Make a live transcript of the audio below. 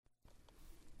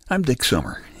I'm Dick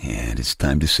Summer, and it's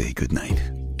time to say goodnight.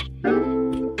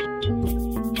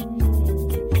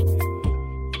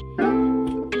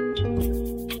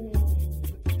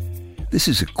 This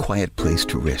is a quiet place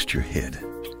to rest your head,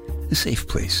 a safe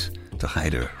place to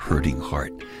hide a hurting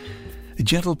heart, a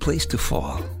gentle place to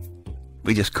fall.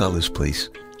 We just call this place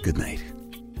goodnight.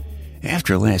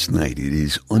 After last night, it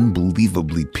is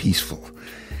unbelievably peaceful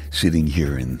sitting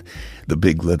here in the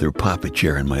big leather papa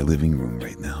chair in my living room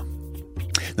right now.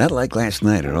 Not like last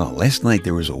night at all. Last night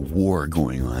there was a war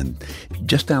going on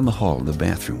just down the hall in the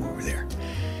bathroom over there.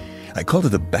 I called it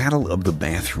the Battle of the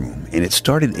Bathroom, and it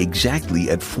started exactly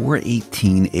at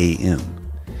 4:18 a.m.,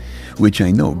 which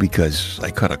I know because I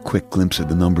caught a quick glimpse of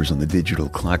the numbers on the digital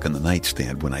clock on the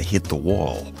nightstand when I hit the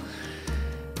wall.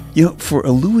 You know, for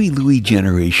a Louie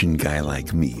generation guy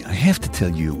like me, I have to tell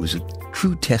you it was a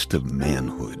true test of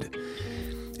manhood.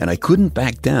 And I couldn't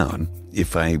back down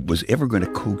if I was ever going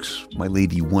to coax my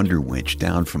lady Wonder Wench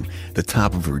down from the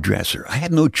top of her dresser. I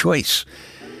had no choice.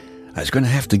 I was going to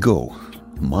have to go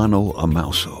mano a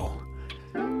mouso.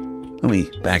 Let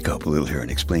me back up a little here and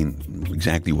explain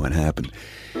exactly what happened.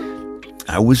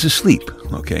 I was asleep,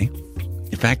 okay?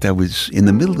 In fact, I was in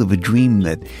the middle of a dream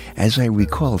that, as I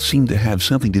recall, seemed to have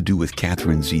something to do with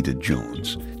Catherine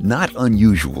Zeta-Jones. Not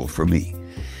unusual for me.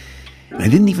 And I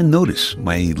didn't even notice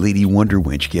my lady Wonder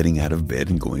Wench getting out of bed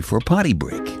and going for a potty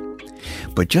break.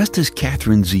 But just as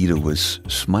Catherine Zeta was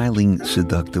smiling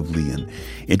seductively and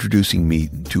introducing me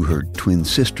to her twin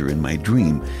sister in my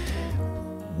dream,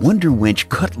 Wonder Wench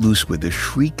cut loose with a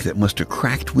shriek that must have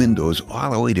cracked windows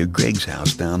all the way to Greg's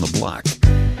house down the block.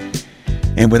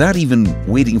 And without even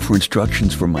waiting for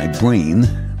instructions from my brain,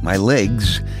 my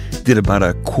legs did about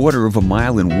a quarter of a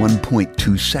mile in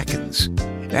 1.2 seconds.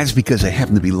 That's because I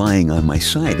happened to be lying on my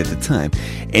side at the time.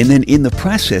 And then in the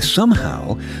process,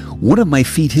 somehow, one of my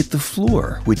feet hit the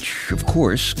floor, which, of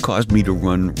course, caused me to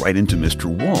run right into Mr.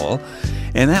 Wall.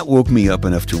 And that woke me up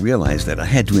enough to realize that I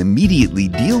had to immediately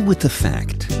deal with the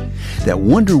fact that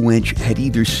Wonder Wench had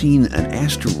either seen an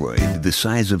asteroid the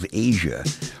size of Asia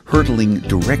hurtling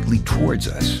directly towards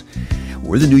us,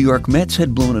 or the New York Mets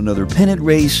had blown another pennant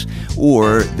race,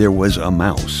 or there was a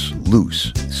mouse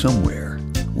loose somewhere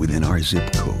within our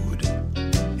zip code.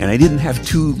 And I didn't have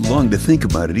too long to think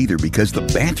about it either, because the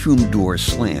bathroom door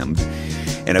slammed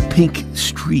and a pink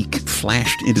streak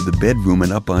flashed into the bedroom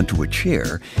and up onto a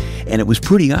chair, and it was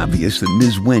pretty obvious that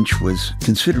Ms. Wench was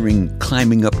considering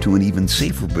climbing up to an even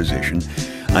safer position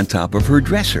on top of her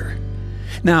dresser.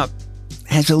 Now,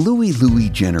 as a Louie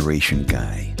generation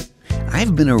guy,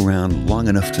 I've been around long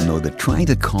enough to know that trying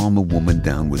to calm a woman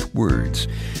down with words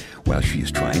while she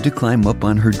is trying to climb up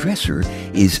on her dresser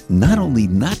is not only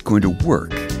not going to work,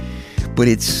 but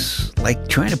it's like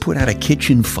trying to put out a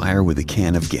kitchen fire with a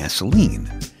can of gasoline.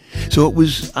 So it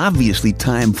was obviously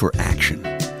time for action.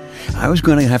 I was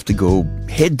going to have to go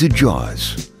head to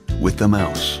jaws with the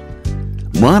mouse.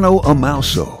 Mano a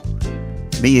mouso.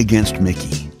 Me against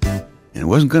Mickey. And it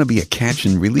wasn't going to be a catch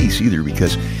and release either,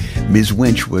 because Ms.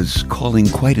 Wench was calling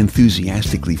quite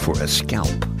enthusiastically for a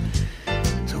scalp.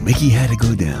 So Mickey had to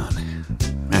go down.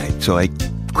 All right, so I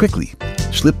quickly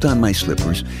slipped on my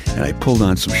slippers and I pulled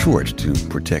on some shorts to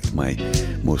protect my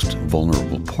most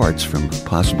vulnerable parts from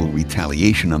possible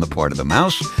retaliation on the part of the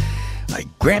mouse. I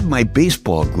grabbed my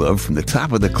baseball glove from the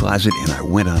top of the closet and I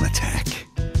went on attack.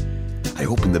 I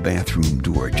opened the bathroom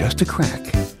door just a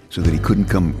crack so that he couldn't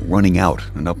come running out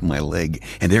and up my leg,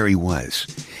 and there he was.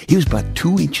 He was about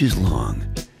 2 inches long,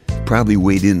 probably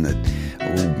weighed in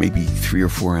at maybe 3 or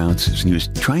 4 ounces, and he was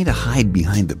trying to hide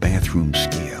behind the bathroom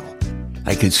scale.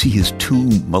 I could see his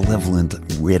 2 malevolent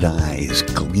red eyes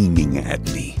gleaming at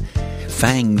me,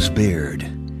 fangs bared,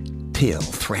 tail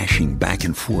thrashing back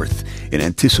and forth in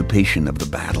anticipation of the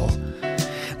battle.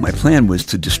 My plan was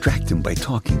to distract him by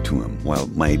talking to him, while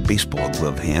my baseball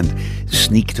glove hand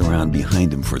sneaked around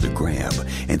behind him for the grab,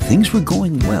 and things were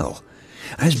going well.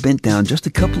 I was bent down just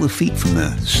a couple of feet from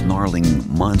the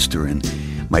snarling monster, and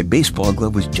my baseball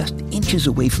glove was just inches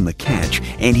away from the catch,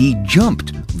 and he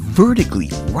jumped vertically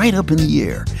right up in the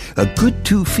air, a good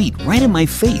 2 feet, right in my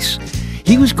face.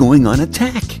 He was going on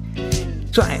attack.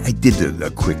 So I did a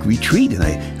quick retreat, and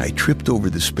I tripped over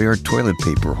the spare toilet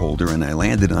paper holder, and I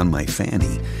landed on my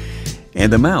fanny.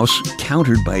 And the mouse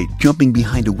countered by jumping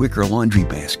behind a wicker laundry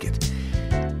basket.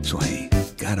 So I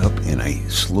got up and I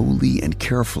slowly and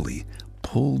carefully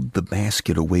pulled the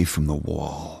basket away from the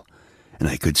wall, and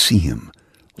I could see him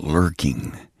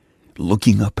lurking,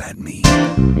 looking up at me.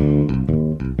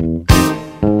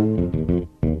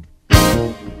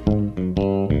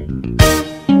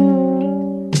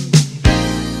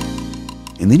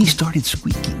 And then he started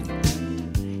squeaking.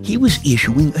 He was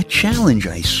issuing a challenge,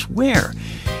 I swear.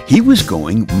 He was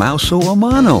going mauso a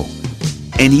mano,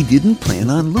 and he didn't plan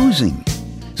on losing.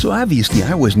 So obviously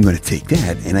I wasn't going to take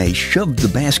that, and I shoved the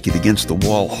basket against the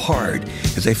wall hard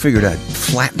as I figured I'd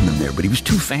flatten him there, but he was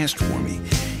too fast for me.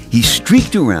 He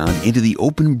streaked around into the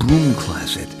open broom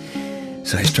closet.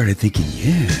 So I started thinking,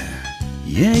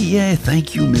 yeah,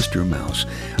 thank you, Mr. Mouse.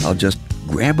 I'll just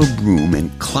grab a broom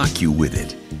and clock you with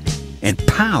it. And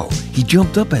pow, he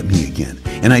jumped up at me again.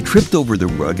 And I tripped over the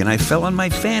rug and I fell on my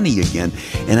fanny again.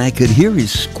 And I could hear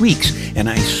his squeaks. And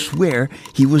I swear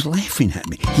he was laughing at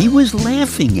me. He was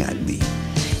laughing at me.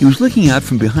 He was looking out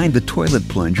from behind the toilet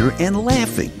plunger and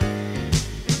laughing.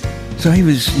 So he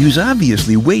was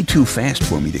obviously way too fast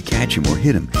for me to catch him or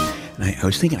hit him. And I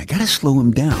was thinking, I gotta slow him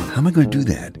down. How am I going to do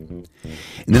that? And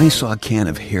then I saw a can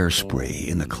of hairspray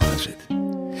in the closet.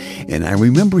 And I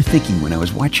remember thinking when I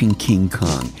was watching King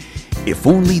Kong, if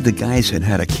only the guys had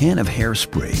had a can of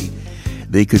hairspray,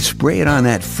 they could spray it on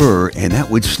that fur and that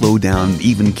would slow down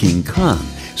even King Kong.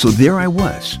 So there I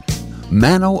was,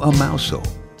 mano a mauso,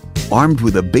 armed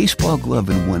with a baseball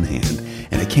glove in one hand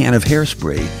and a can of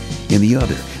hairspray in the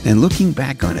other. And looking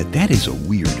back on it, that is a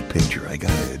weird picture, I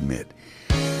gotta admit.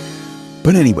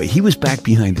 But anyway, he was back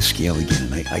behind the scale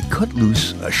again, and I cut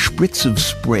loose a spritz of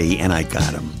spray and I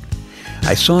got him.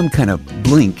 I saw him kind of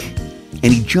blink,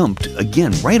 and he jumped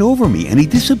again right over me, and he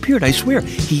disappeared. I swear,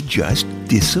 he just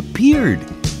disappeared.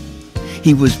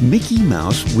 He was Mickey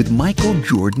Mouse with Michael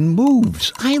Jordan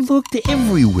moves. I looked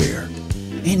everywhere,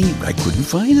 and I couldn't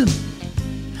find him.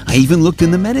 I even looked in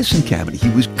the medicine cabinet.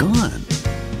 He was gone.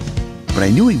 But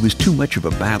I knew he was too much of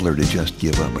a battler to just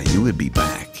give up. I knew he'd be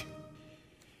back.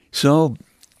 So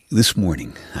this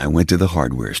morning, I went to the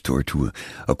hardware store to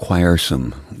acquire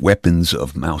some weapons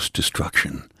of mouse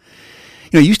destruction.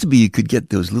 You know, it used to be you could get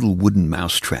those little wooden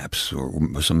mouse traps or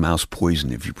some mouse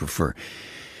poison if you prefer.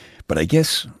 But I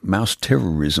guess mouse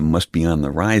terrorism must be on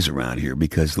the rise around here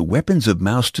because the weapons of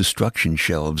mouse destruction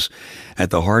shelves at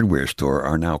the hardware store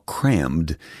are now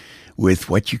crammed with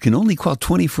what you can only call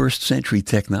 21st century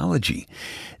technology.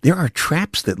 There are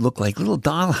traps that look like little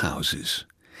dollhouses.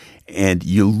 And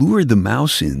you lure the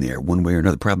mouse in there one way or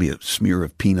another, probably a smear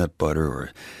of peanut butter or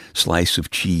a slice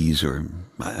of cheese or,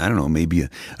 I don't know, maybe a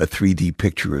 3D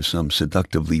picture of some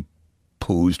seductively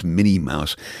posed Minnie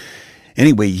Mouse.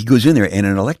 Anyway, he goes in there and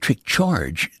an electric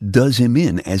charge does him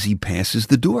in as he passes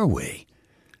the doorway.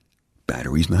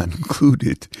 Batteries not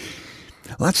included.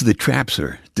 Lots of the traps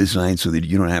are designed so that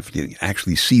you don't have to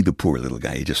actually see the poor little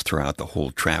guy. You just throw out the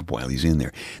whole trap while he's in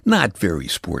there. Not very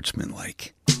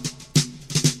sportsmanlike.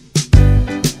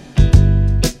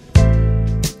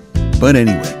 But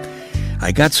anyway,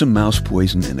 I got some mouse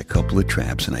poison and a couple of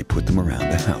traps, and I put them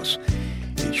around the house.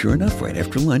 And sure enough, right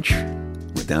after lunch,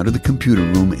 went down to the computer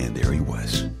room, and there he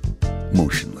was,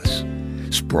 motionless,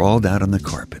 sprawled out on the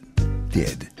carpet,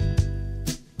 dead.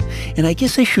 And I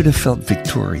guess I should have felt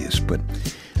victorious, but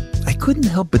I couldn't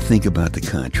help but think about the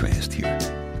contrast here.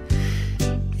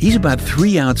 He's about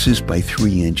 3 ounces by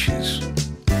 3 inches.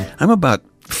 I'm about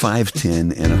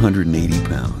 5'10" and 180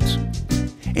 pounds.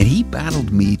 And he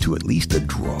battled me to at least a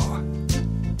draw.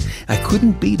 I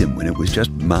couldn't beat him when it was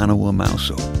just mano a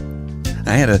mauso.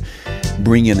 I had to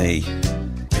bring in a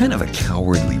kind of a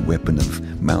cowardly weapon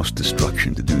of mouse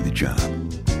destruction to do the job.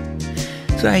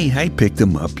 So I picked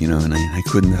him up, and I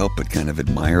couldn't help but kind of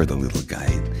admire the little guy.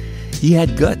 He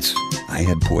had guts. I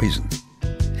had poison.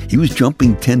 He was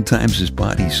jumping 10 times his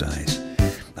body size.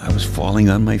 I was falling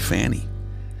on my fanny.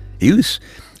 He was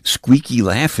squeaky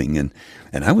laughing, and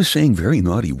I was saying very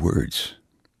naughty words.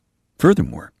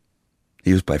 Furthermore,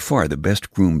 he was by far the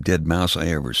best groomed dead mouse I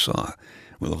ever saw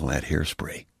with all that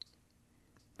hairspray.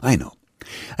 I know.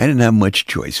 I didn't have much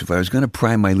choice. If I was going to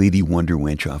pry my Lady Wonder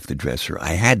Wench off the dresser,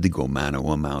 I had to go mano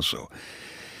a mauso.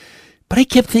 But I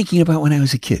kept thinking about when I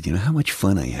was a kid, how much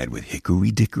fun I had with Hickory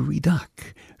Dickory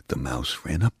Dock. The mouse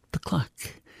ran up the clock.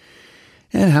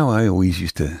 And how I always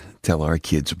used to tell our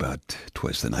kids about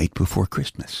 'twas the night before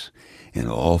Christmas, and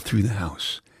all through the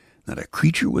house, not a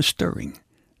creature was stirring,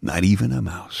 not even a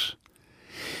mouse.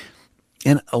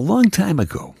 And a long time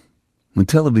ago, when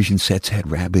television sets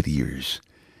had rabbit ears,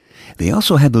 they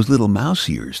also had those little mouse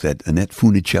ears that Annette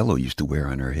Funicello used to wear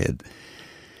on her head.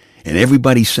 And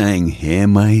everybody sang,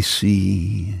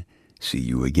 M-I-C, see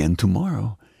you again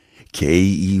tomorrow,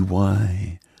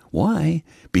 K-E-Y. Why?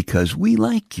 Because we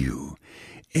like you.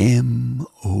 M-O-U-S-E.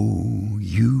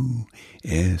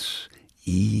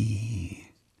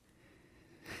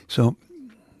 So,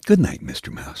 good night, Mr.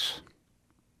 Mouse.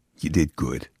 You did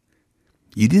good.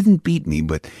 You didn't beat me,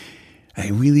 but I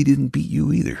really didn't beat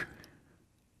you either.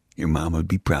 Your mom would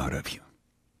be proud of you.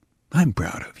 I'm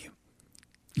proud of you.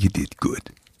 You did good.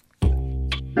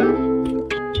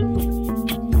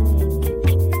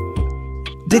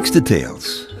 Dick's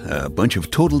Details. A bunch of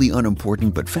totally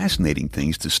unimportant but fascinating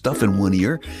things to stuff in one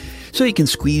ear so you can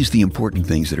squeeze the important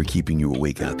things that are keeping you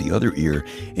awake out the other ear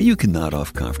and you can nod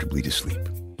off comfortably to sleep.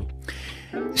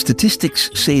 Statistics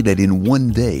say that in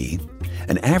one day,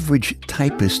 an average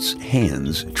typist's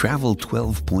hands travel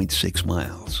 12.6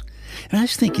 miles. And I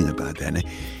was thinking about that. And,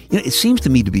 it seems to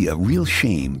me to be a real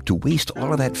shame to waste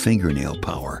all of that fingernail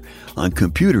power on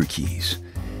computer keys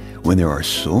when there are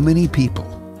so many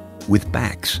people with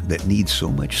backs that need so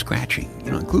much scratching,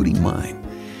 including mine.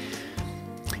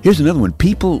 Here's another one.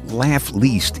 People laugh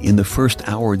least in the first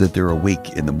hour that they're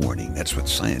awake in the morning. That's what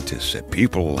scientists said.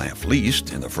 People laugh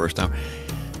least in the first hour.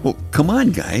 Well, come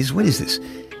on, guys. What is this?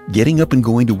 Getting up and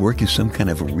going to work is some kind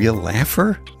of a real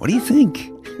laugher? What do you think?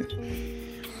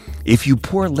 If you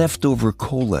pour leftover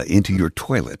cola into your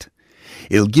toilet,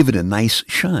 it'll give it a nice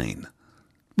shine.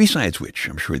 Besides which,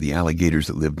 I'm sure the alligators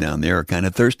that live down there are kind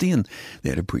of thirsty and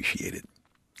they'd appreciate it.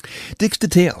 Dick's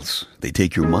Details. They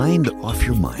take your mind off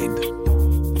your mind.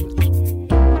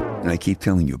 And I keep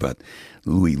telling you about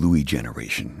Louie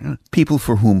generation. People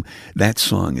for whom that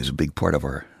song is a big part of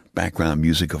our background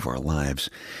music of our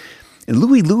lives. And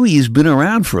Louie has been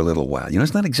around for a little while.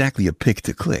 It's not exactly a pick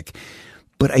to click.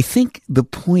 But I think the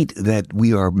point that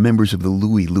we are members of the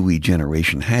Louie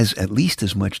generation has at least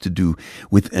as much to do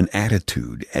with an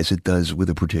attitude as it does with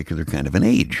a particular kind of an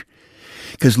age.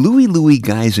 Because Louie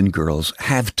guys and girls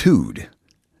have tude.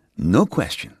 No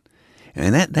question.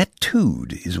 And that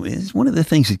tude is one of the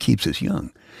things that keeps us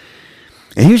young.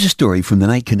 And here's a story from the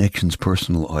Night Connections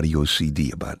personal audio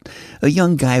CD about a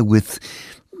young guy with,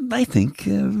 I think,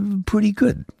 pretty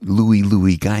good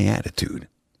Louie guy attitude.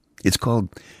 It's called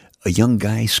A Young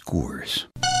Guy Scores.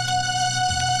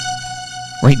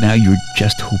 Right now, you're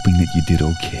just hoping that you did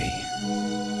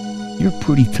okay. You're a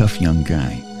pretty tough young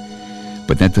guy,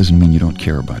 but that doesn't mean you don't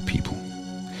care about people,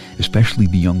 especially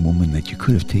the young woman that you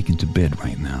could have taken to bed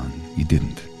right now, and you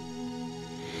didn't.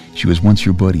 She was once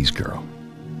your buddy's girl.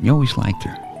 You always liked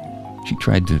her. She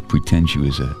tried to pretend she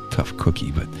was a tough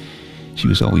cookie, but she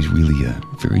was always really a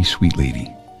very sweet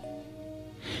lady.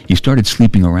 You started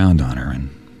sleeping around on her, and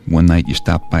one night you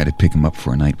stopped by to pick him up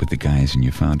for a night with the guys, and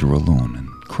you found her alone and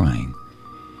crying.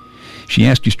 She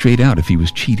asked you straight out if he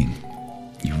was cheating.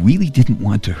 You really didn't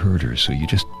want to hurt her, so you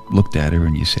just looked at her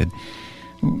and you said,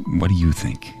 "What do you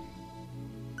think?"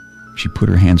 She put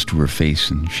her hands to her face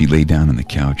and she lay down on the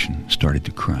couch and started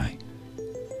to cry.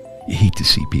 You hate to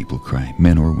see people cry,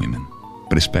 men or women,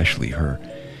 but especially her.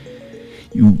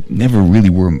 You never really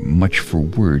were much for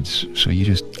words, so you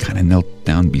just kind of knelt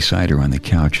down beside her on the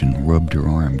couch and rubbed her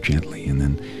arm gently, and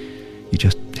then you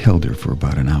just held her for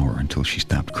about an hour until she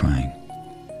stopped crying.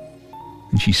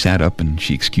 And she sat up and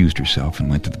she excused herself and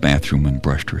went to the bathroom and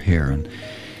brushed her hair, and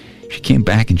she came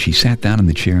back and she sat down in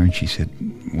the chair and she said,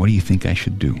 "What do you think I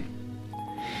should do?"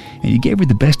 And you gave her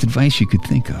the best advice you could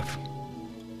think of.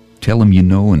 Tell him you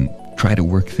know and try to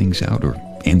work things out, or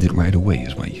end it right away,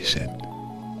 is what you said.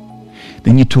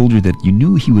 Then you told her that you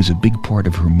knew he was a big part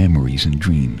of her memories and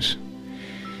dreams.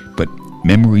 But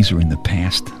memories are in the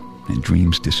past, and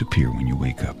dreams disappear when you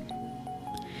wake up.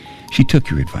 She took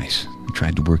your advice and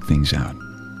tried to work things out.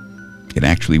 It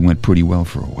actually went pretty well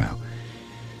for a while.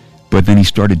 But then he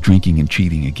started drinking and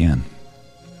cheating again.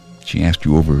 She asked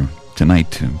you over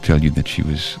tonight to tell you that she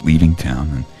was leaving town,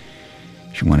 and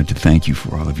she wanted to thank you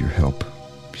for all of your help.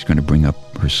 She's going to bring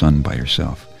up her son by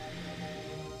herself.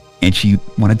 And she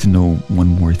wanted to know one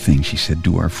more thing. She said,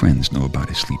 "Do our friends know about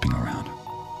his sleeping around?"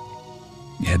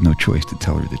 You had no choice to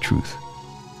tell her the truth.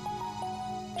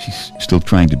 She's still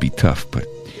trying to be tough, but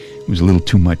it was a little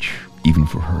too much even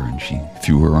for her, and she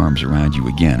threw her arms around you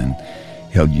again and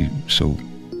held you so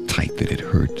tight that it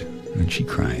hurt, and she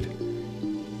cried.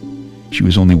 She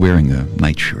was only wearing a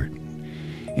nightshirt,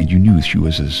 and you knew she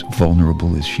was as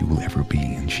vulnerable as she will ever be,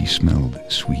 and she smelled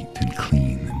sweet and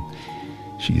clean,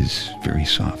 and she is very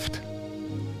soft.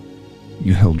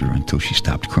 You held her until she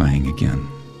stopped crying again.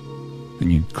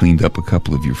 Then you cleaned up a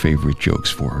couple of your favorite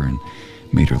jokes for her and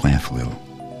made her laugh a little.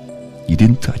 You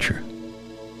didn't touch her.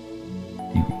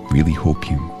 You really hope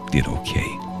you did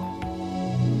okay.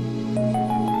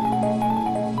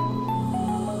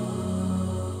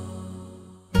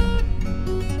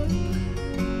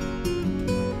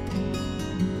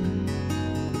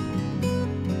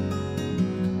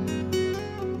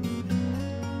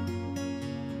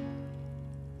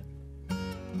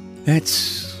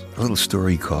 That's a little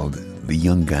story called The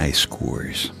Young Guy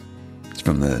Scores. It's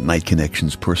from the Night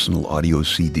Connections personal audio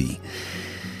CD.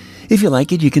 If you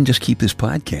like it, you can just keep this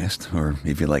podcast, or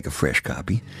if you like a fresh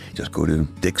copy, just go to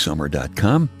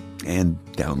dicksummer.com and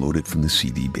download it from the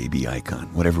CD Baby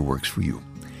icon, whatever works for you.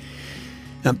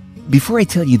 Now, before I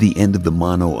tell you the end of the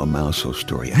Mono a Mouso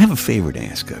story, I have a favor to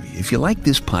ask of you. If you like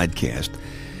this podcast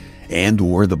and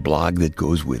or the blog that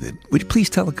goes with it, would you please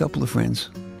tell a couple of friends?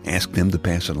 Ask them to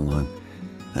pass it along.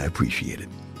 I appreciate it.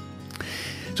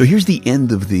 So here's the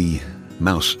end of the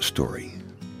mouse story.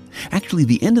 Actually,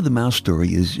 the end of the mouse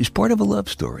story is part of a love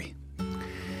story.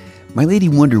 My lady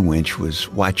Wonder Wench was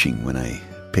watching when I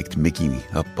picked Mickey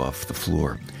up off the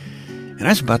floor, and I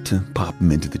was about to pop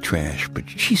him into the trash, but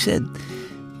she said,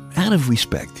 out of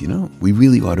respect, we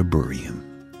really ought to bury him.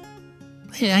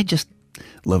 I just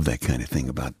love that kind of thing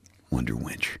about Wonder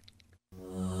Wench.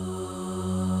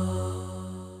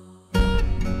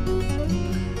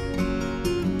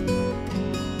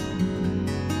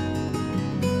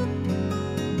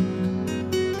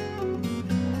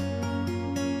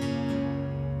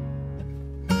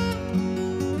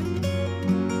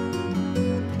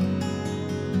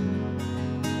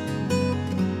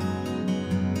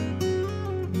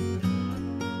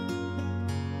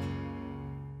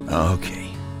 Okay,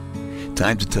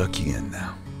 time to tuck you in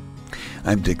now.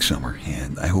 I'm Dick Summer,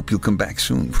 and I hope you'll come back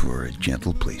soon for a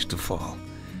gentle place to fall.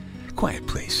 Quiet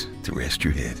place to rest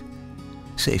your head.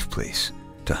 Safe place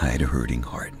to hide a hurting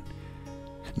heart.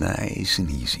 Nice and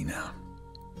easy now.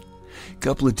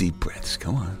 Couple of deep breaths,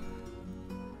 come on.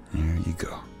 There you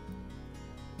go.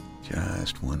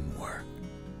 Just one more.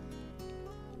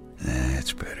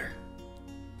 That's better.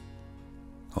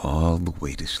 All the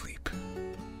way to sleep.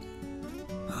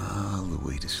 All the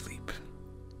way to sleep.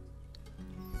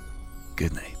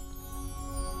 Good night.